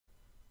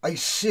a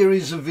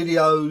series of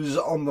videos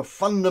on the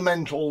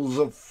fundamentals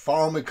of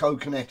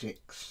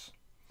pharmacokinetics.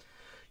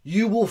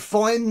 You will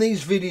find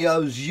these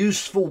videos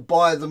useful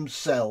by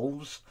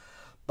themselves,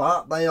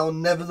 but they are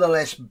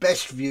nevertheless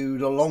best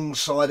viewed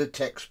alongside a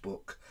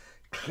textbook,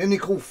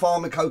 Clinical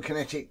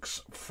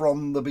Pharmacokinetics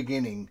from the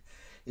Beginning.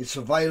 It's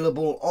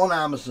available on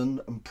Amazon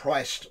and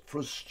priced for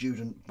a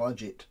student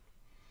budget.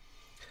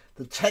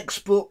 The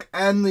textbook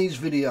and these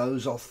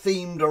videos are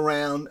themed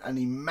around an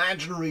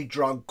imaginary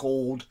drug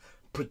called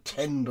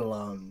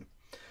Pretendolone.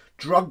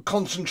 Drug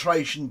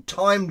concentration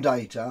time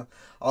data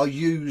are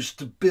used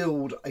to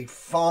build a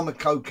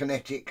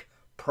pharmacokinetic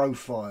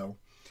profile.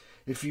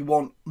 If you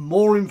want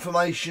more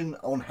information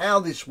on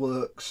how this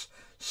works,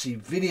 see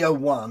video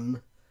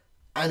 1,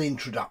 an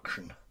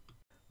introduction.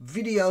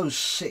 Video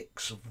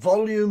 6,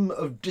 volume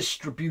of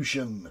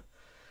distribution.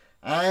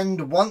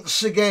 And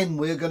once again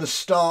we're going to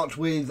start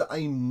with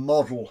a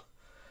model,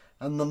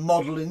 and the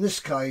model in this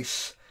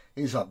case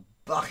is a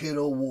bucket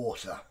of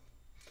water.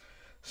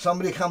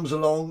 Somebody comes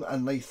along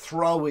and they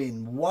throw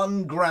in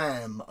 1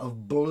 gram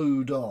of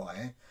blue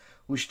dye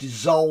which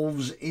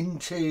dissolves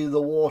into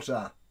the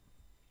water.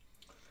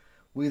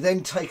 We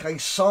then take a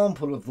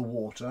sample of the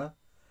water,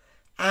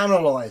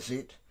 analyse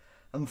it,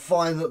 and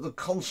find that the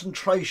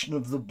concentration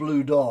of the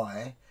blue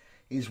dye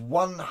is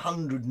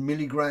 100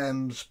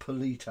 milligrams per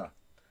litre.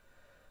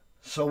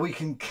 So we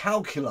can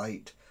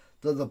calculate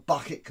that the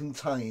bucket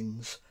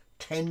contains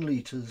 10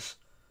 litres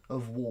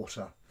of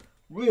water.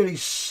 Really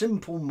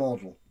simple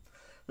model.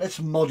 Let's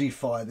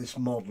modify this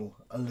model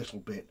a little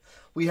bit.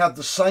 We have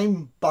the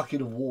same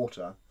bucket of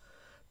water,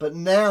 but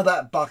now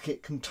that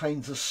bucket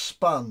contains a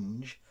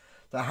sponge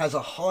that has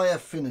a high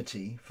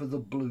affinity for the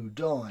blue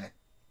dye.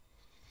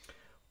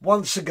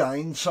 Once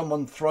again,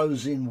 someone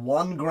throws in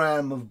 1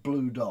 gram of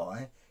blue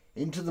dye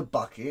into the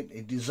bucket.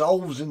 It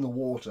dissolves in the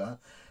water,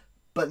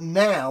 but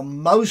now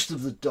most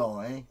of the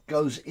dye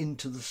goes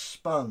into the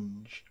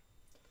sponge.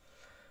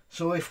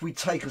 So if we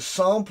take a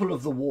sample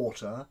of the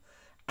water,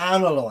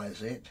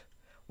 analyse it,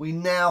 we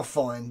now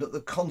find that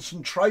the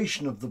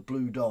concentration of the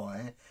blue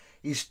dye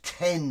is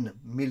 10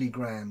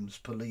 milligrams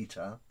per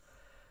litre,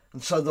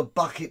 and so the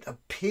bucket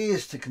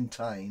appears to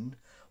contain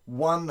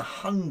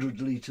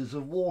 100 litres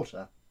of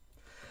water.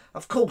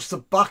 Of course, the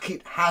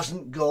bucket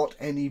hasn't got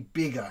any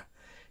bigger.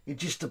 It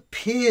just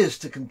appears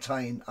to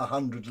contain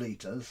 100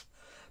 litres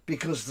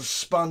because the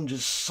sponge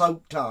has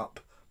soaked up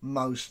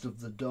most of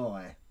the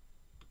dye.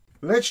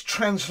 Let's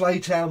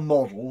translate our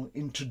model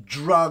into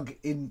drug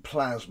in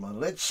plasma.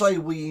 Let's say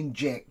we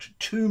inject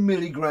 2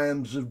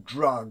 milligrams of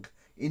drug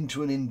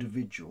into an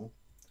individual.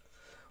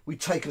 We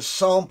take a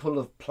sample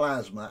of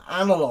plasma,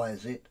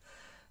 analyse it,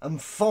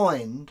 and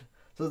find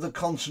that the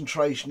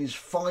concentration is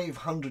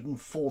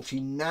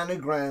 540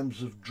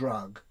 nanograms of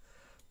drug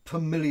per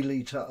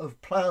milliliter of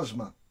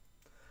plasma.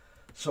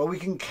 So we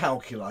can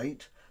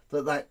calculate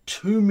that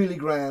 2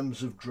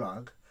 milligrams of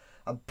drug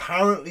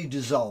apparently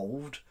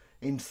dissolved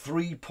in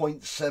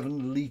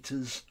 3.7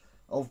 litres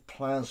of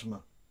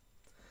plasma.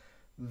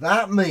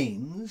 That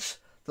means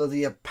that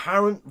the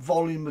apparent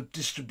volume of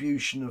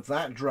distribution of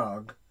that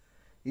drug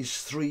is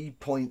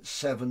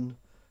 3.7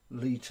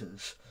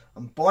 litres.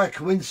 And by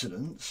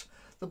coincidence,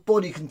 the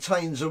body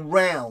contains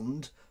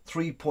around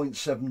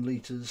 3.7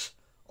 litres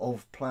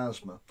of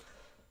plasma.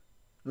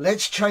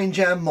 Let's change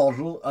our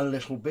model a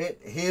little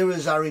bit. Here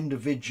is our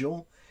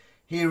individual.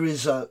 Here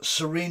is a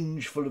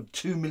syringe full of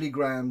 2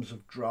 milligrams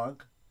of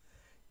drug.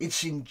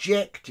 It's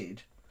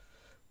injected,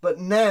 but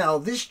now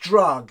this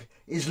drug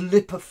is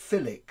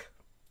lipophilic,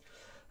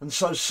 and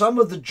so some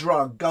of the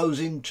drug goes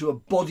into a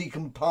body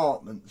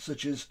compartment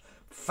such as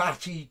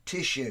fatty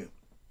tissue.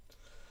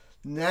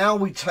 Now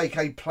we take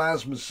a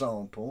plasma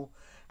sample,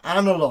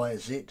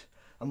 analyse it,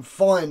 and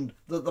find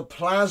that the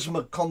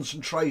plasma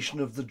concentration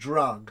of the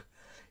drug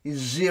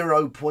is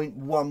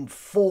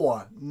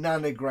 0.14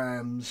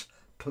 nanograms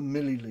per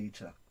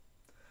milliliter.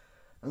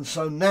 And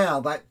so now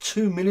that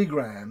 2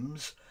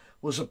 milligrams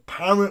was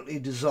apparently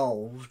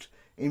dissolved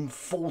in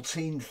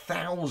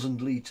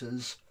 14,000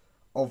 litres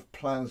of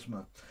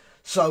plasma.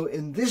 So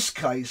in this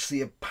case,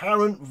 the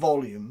apparent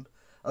volume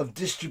of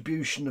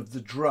distribution of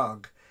the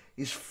drug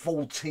is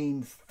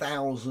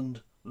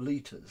 14,000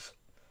 litres.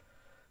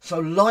 So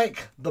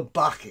like the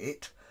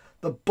bucket,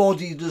 the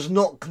body does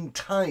not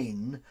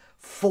contain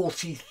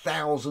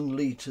 40,000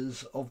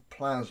 litres of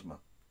plasma,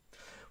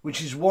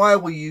 which is why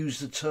we use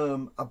the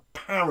term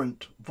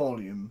apparent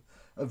volume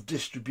of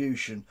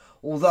distribution,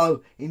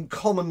 although in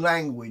common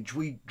language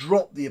we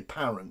drop the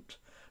apparent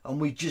and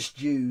we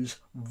just use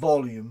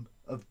volume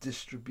of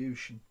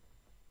distribution.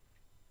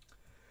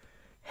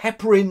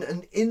 Heparin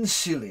and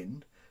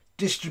insulin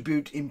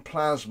distribute in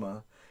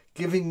plasma,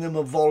 giving them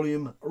a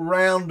volume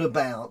round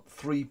about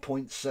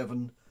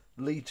 3.7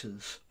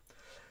 litres.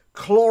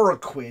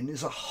 Chloroquine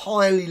is a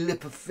highly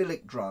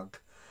lipophilic drug,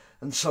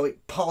 and so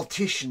it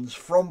partitions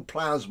from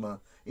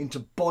plasma into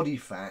body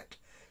fat,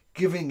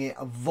 giving it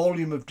a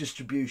volume of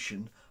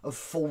distribution of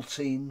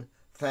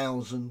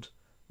 14,000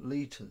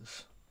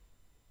 litres.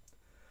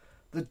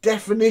 The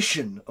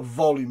definition of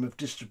volume of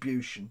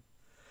distribution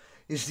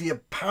is the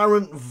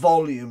apparent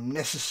volume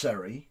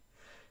necessary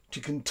to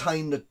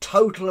contain the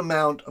total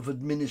amount of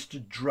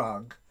administered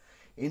drug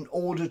in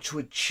order to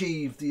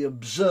achieve the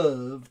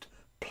observed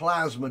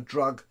plasma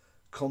drug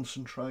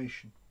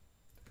concentration.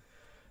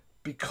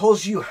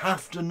 Because you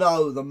have to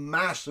know the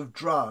mass of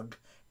drug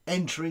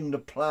entering the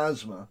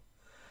plasma,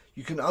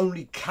 you can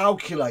only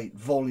calculate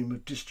volume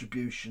of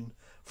distribution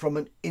from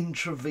an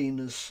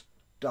intravenous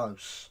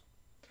dose.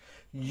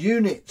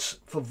 Units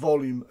for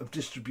volume of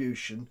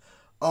distribution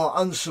are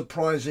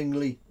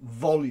unsurprisingly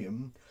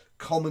volume,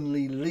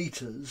 commonly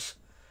litres,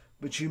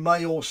 but you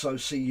may also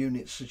see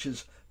units such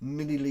as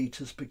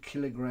millilitres per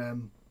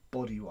kilogram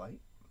body weight.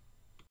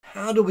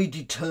 How do we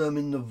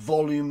determine the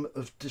volume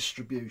of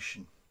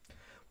distribution?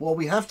 Well,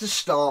 we have to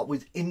start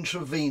with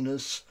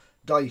intravenous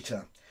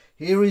data.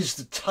 Here is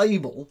the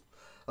table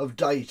of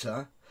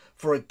data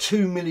for a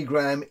 2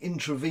 milligram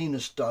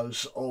intravenous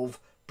dose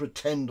of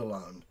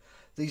protenderone.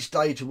 These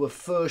data were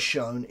first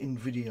shown in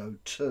video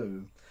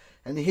 2,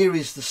 and here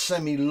is the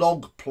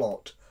semi-log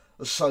plot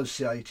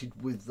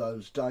associated with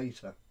those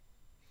data.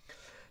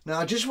 Now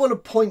I just want to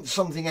point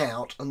something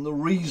out, and the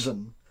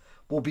reason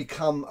will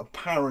become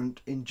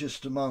apparent in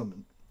just a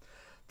moment.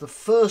 The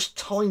first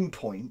time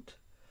point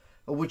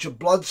at which a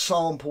blood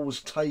sample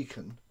was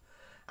taken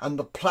and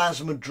the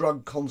plasma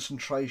drug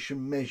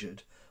concentration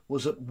measured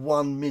was at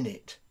 1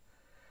 minute,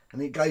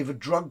 and it gave a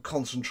drug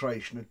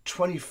concentration of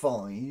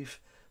 25.01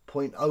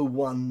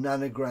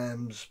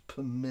 nanograms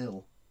per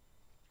mil.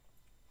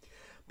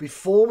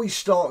 Before we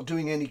start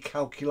doing any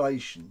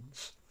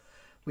calculations,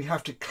 we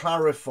have to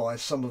clarify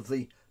some of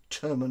the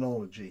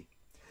terminology.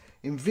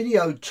 In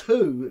video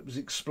 2, it was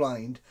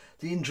explained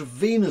the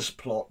intravenous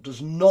plot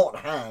does not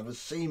have a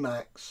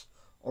Cmax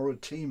or a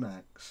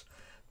Tmax,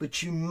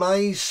 but you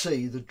may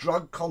see the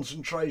drug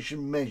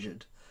concentration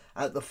measured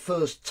at the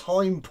first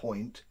time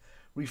point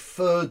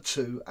referred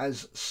to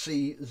as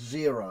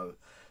C0.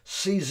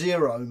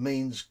 C0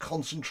 means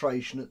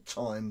concentration at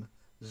time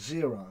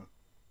 0.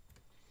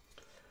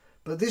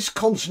 But this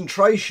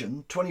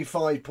concentration,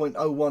 25.01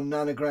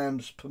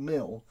 nanograms per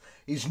mil,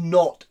 is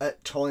not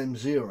at time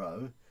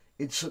 0.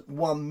 It's at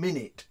 1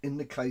 minute in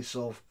the case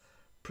of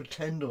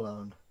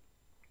protenderone.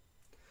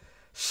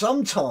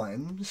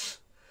 Sometimes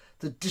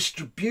the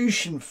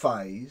distribution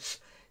phase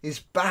is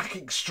back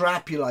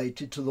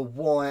extrapolated to the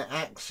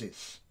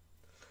y-axis.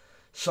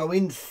 So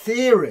in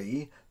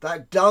theory,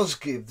 that does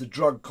give the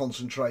drug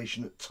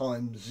concentration at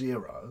time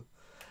 0,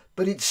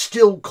 but it's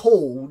still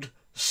called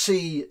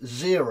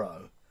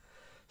C0.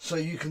 So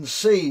you can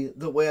see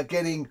that we're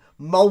getting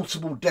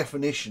multiple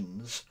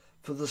definitions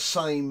for the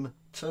same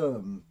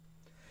term.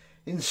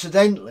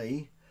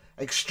 Incidentally,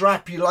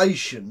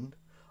 extrapolation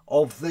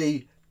of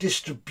the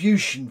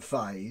distribution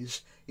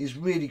phase is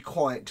really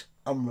quite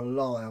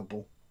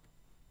unreliable.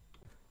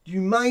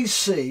 You may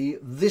see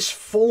this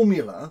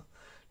formula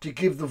to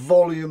give the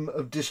volume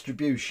of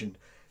distribution.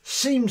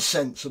 Seems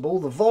sensible.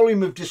 The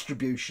volume of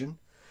distribution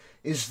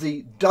is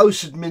the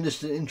dose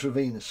administered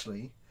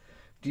intravenously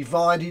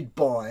divided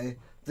by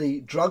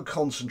the drug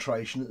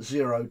concentration at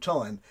 0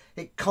 time.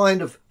 It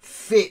kind of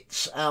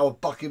fits our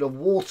bucket of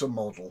water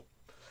model.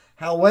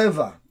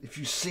 However, if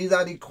you see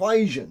that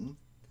equation,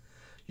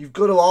 you've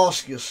got to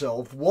ask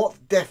yourself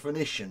what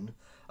definition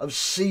of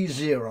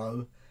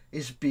C0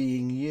 is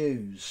being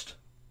used.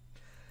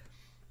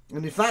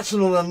 And if that's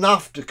not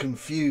enough to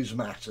confuse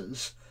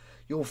matters,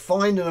 you'll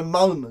find in a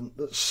moment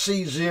that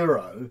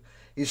C0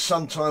 is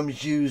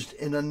sometimes used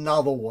in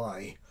another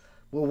way.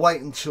 We'll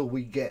wait until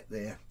we get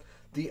there.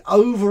 The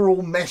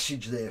overall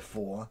message,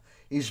 therefore,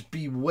 is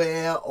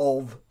beware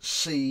of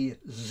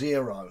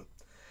C0.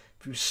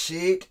 If you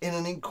see it in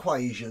an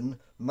equation,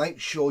 make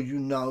sure you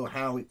know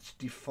how it's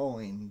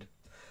defined.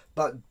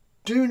 But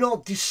do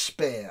not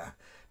despair,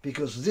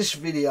 because this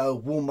video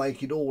will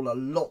make it all a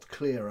lot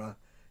clearer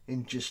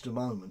in just a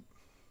moment.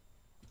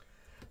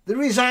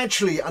 There is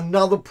actually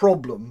another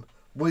problem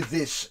with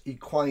this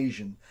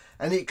equation,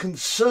 and it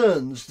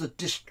concerns the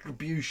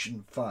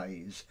distribution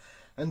phase.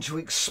 And to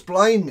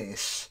explain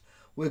this,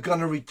 we're going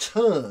to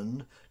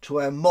return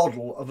to our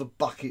model of a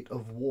bucket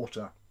of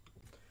water.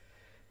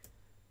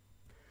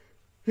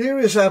 Here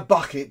is our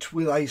bucket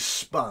with a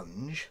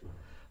sponge,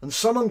 and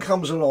someone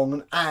comes along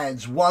and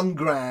adds 1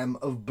 gram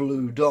of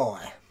blue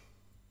dye.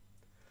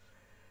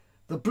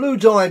 The blue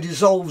dye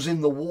dissolves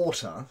in the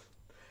water,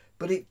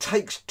 but it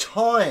takes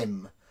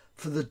time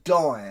for the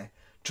dye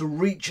to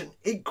reach an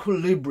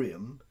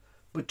equilibrium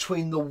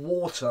between the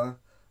water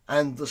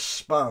and the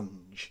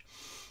sponge.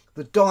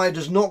 The dye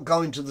does not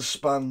go into the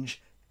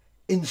sponge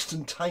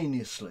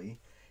instantaneously.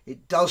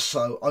 It does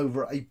so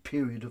over a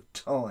period of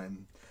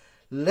time.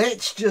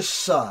 Let's just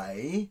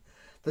say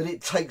that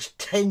it takes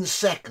 10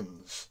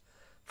 seconds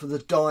for the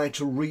dye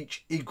to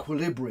reach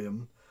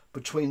equilibrium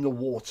between the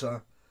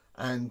water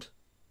and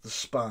the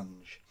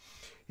sponge.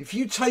 If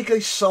you take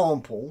a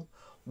sample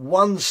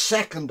 1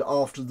 second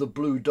after the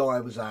blue dye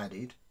was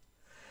added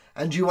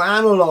and you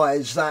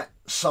analyse that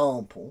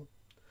sample,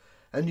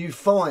 and you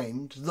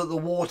find that the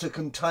water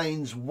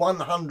contains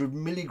 100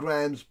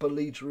 milligrams per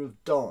litre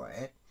of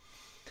dye,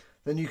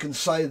 then you can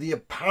say the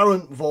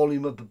apparent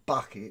volume of the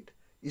bucket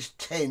is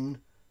 10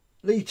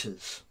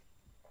 litres.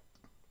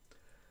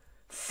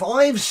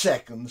 5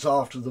 seconds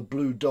after the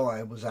blue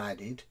dye was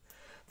added,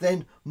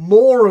 then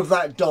more of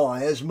that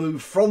dye has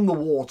moved from the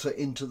water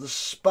into the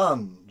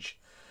sponge.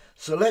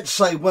 So let's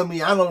say when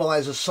we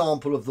analyse a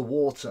sample of the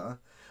water,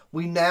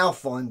 we now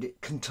find it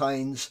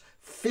contains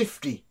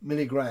 50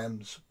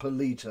 milligrams per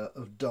litre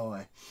of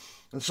dye.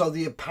 And so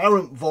the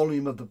apparent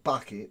volume of the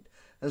bucket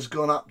has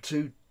gone up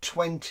to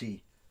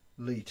 20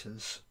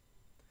 litres.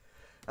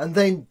 And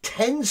then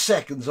 10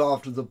 seconds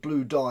after the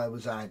blue dye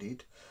was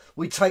added,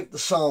 we take the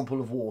sample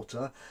of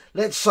water.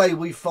 Let's say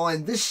we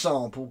find this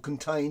sample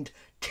contained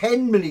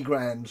 10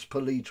 milligrams per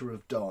litre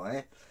of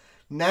dye.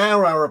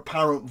 Now our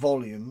apparent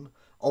volume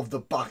of the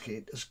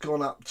bucket has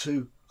gone up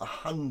to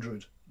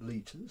 100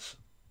 litres.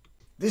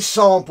 This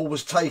sample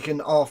was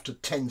taken after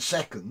 10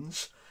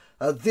 seconds.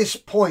 At this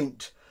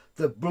point,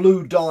 the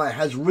blue dye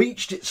has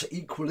reached its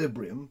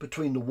equilibrium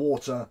between the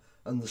water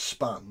and the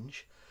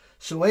sponge.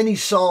 So any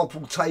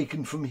sample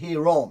taken from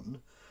here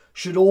on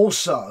should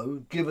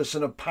also give us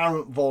an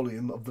apparent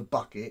volume of the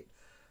bucket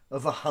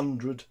of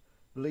 100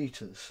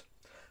 litres.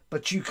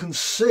 But you can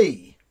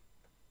see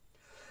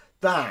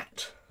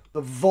that the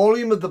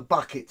volume of the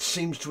bucket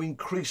seems to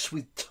increase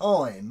with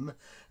time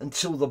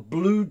until the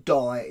blue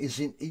dye is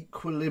in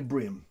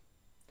equilibrium.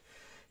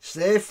 It's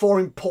therefore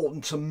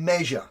important to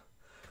measure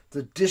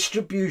the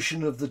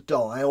distribution of the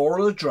dye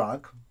or the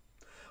drug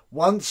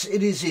once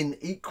it is in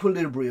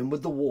equilibrium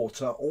with the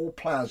water or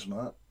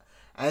plasma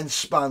and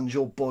sponge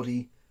or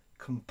body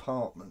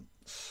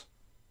compartments.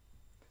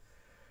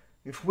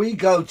 If we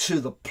go to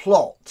the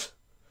plot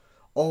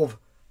of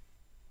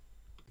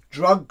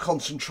drug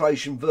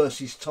concentration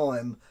versus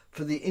time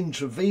for the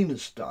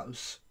intravenous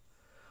dose,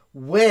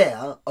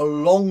 where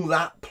along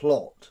that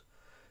plot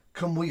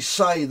can we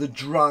say the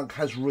drug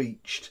has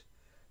reached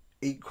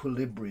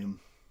equilibrium?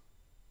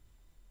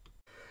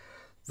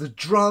 The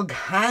drug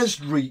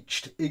has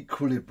reached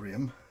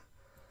equilibrium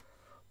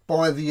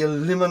by the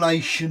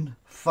elimination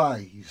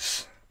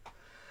phase.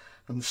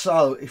 And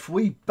so if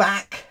we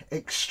back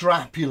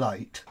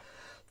extrapolate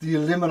the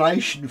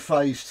elimination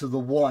phase to the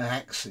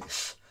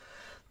y-axis,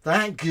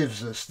 that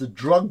gives us the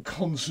drug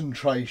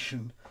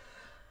concentration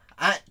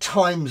at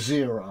time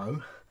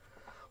 0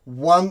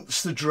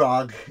 once the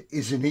drug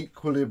is in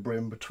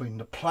equilibrium between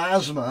the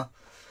plasma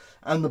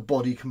and the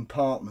body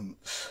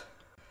compartments.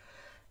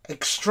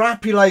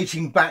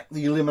 Extrapolating back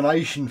the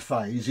elimination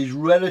phase is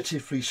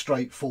relatively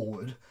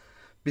straightforward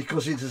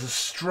because it is a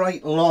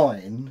straight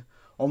line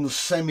on the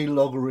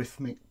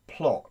semi-logarithmic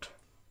plot.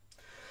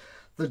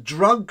 The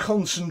drug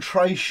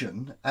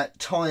concentration at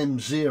time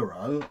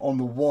 0 on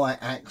the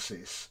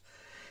y-axis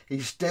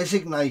is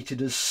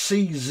designated as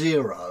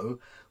C0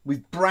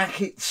 with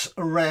brackets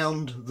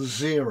around the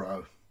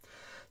 0.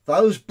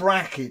 Those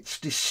brackets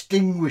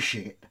distinguish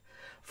it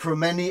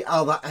from any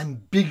other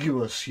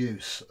ambiguous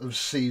use of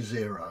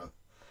C0.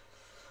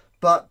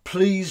 But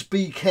please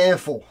be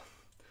careful,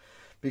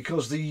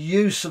 because the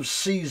use of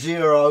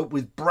C0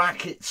 with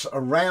brackets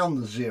around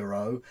the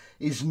 0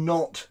 is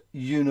not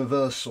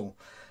universal,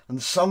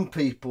 and some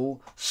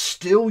people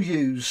still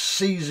use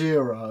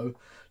C0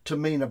 to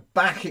mean a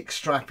back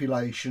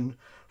extrapolation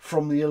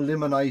from the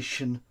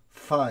elimination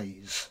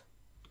phase.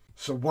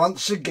 So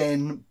once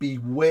again,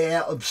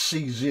 beware of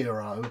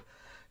C0,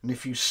 and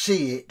if you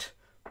see it,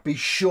 be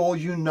sure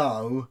you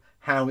know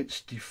how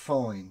it's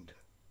defined.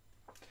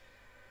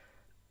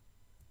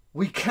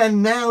 We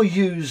can now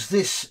use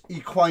this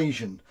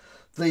equation.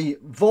 The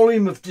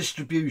volume of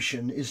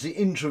distribution is the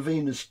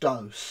intravenous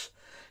dose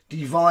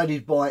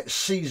divided by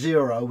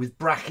C0 with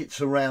brackets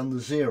around the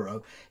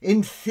 0.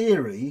 In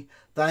theory,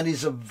 that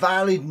is a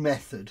valid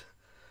method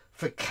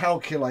for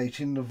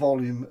calculating the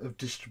volume of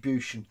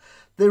distribution.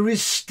 There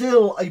is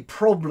still a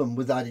problem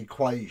with that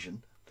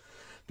equation,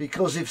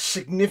 because if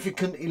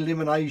significant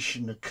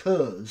elimination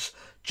occurs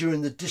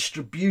during the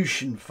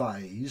distribution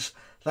phase,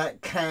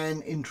 that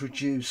can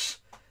introduce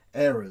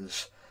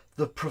errors.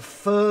 The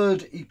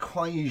preferred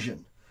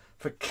equation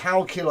for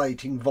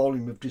calculating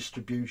volume of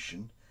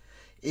distribution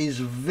is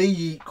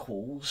V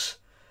equals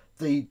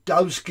the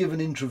dose given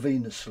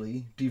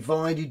intravenously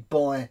divided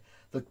by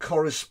the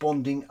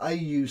corresponding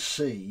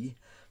AUC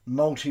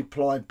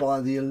multiplied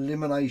by the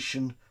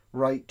elimination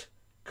rate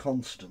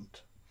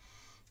constant.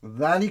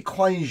 That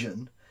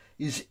equation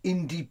is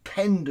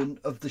independent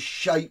of the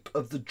shape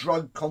of the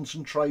drug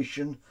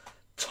concentration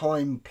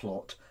time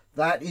plot.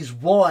 That is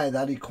why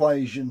that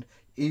equation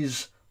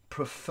is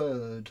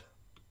preferred.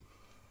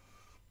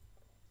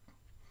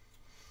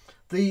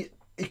 The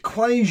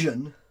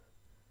equation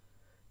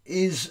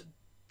is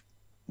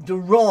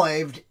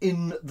derived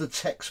in the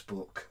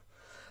textbook.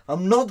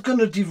 I'm not going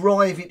to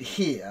derive it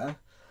here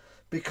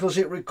because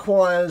it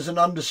requires an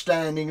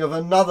understanding of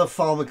another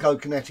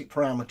pharmacokinetic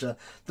parameter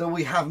that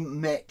we haven't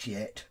met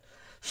yet.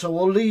 So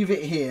I'll leave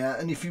it here,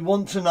 and if you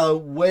want to know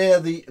where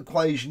the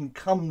equation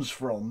comes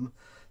from,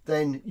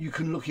 then you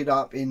can look it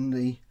up in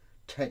the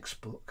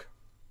textbook.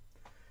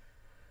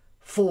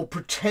 for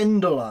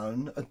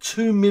protenderone, a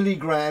 2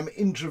 milligram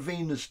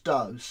intravenous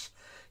dose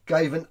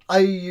gave an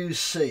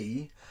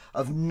AUC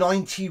of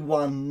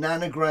 91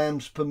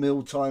 nanograms per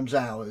mil times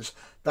hours.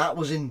 That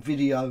was in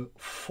video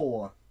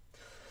 4.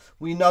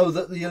 We know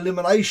that the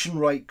elimination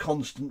rate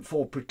constant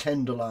for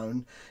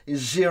protenderone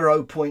is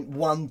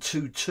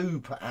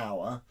 0.122 per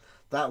hour.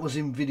 That was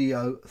in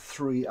video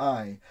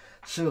 3A.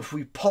 So if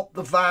we pop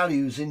the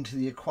values into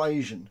the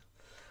equation,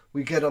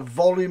 we get a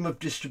volume of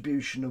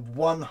distribution of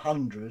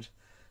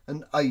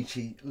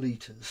 180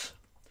 litres.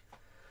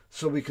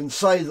 So we can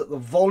say that the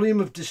volume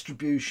of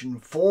distribution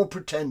for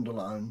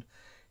protenderone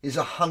is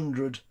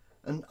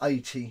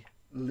 180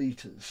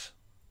 litres.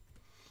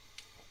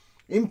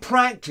 In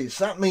practice,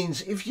 that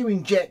means if you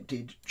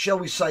injected, shall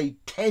we say,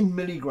 10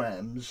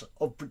 milligrams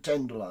of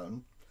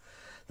protenderone,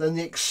 then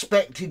the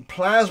expected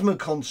plasma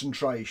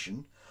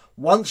concentration,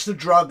 once the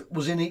drug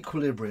was in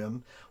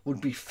equilibrium,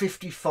 would be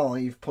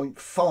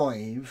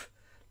 55.5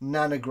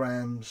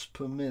 nanograms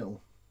per mil.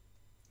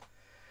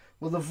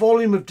 With a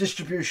volume of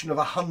distribution of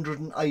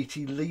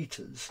 180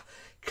 litres,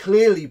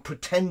 clearly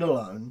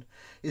protenderone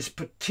is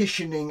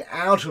partitioning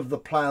out of the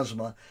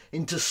plasma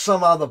into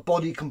some other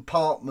body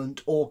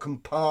compartment or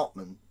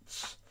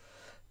compartments.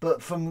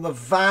 But from the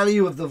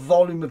value of the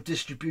volume of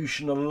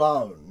distribution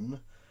alone,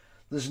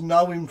 there's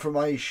no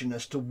information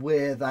as to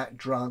where that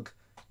drug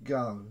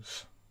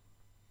goes.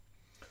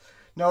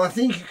 Now I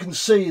think you can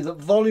see that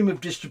volume of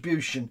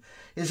distribution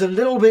is a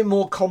little bit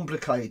more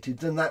complicated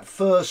than that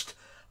first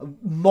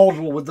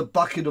model with the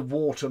bucket of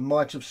water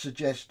might have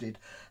suggested,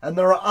 and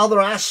there are other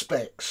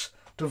aspects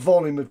to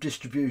volume of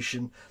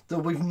distribution that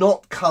we've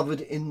not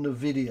covered in the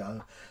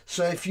video.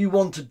 So if you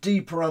want a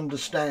deeper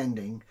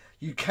understanding,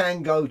 you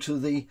can go to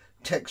the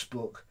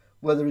textbook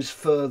where there is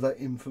further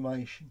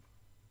information.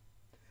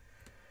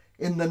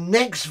 In the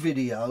next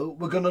video,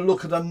 we're going to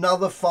look at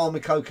another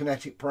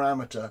pharmacokinetic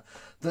parameter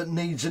that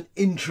needs an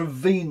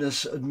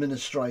intravenous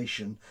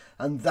administration,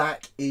 and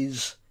that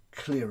is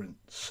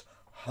clearance.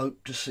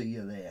 Hope to see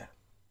you there.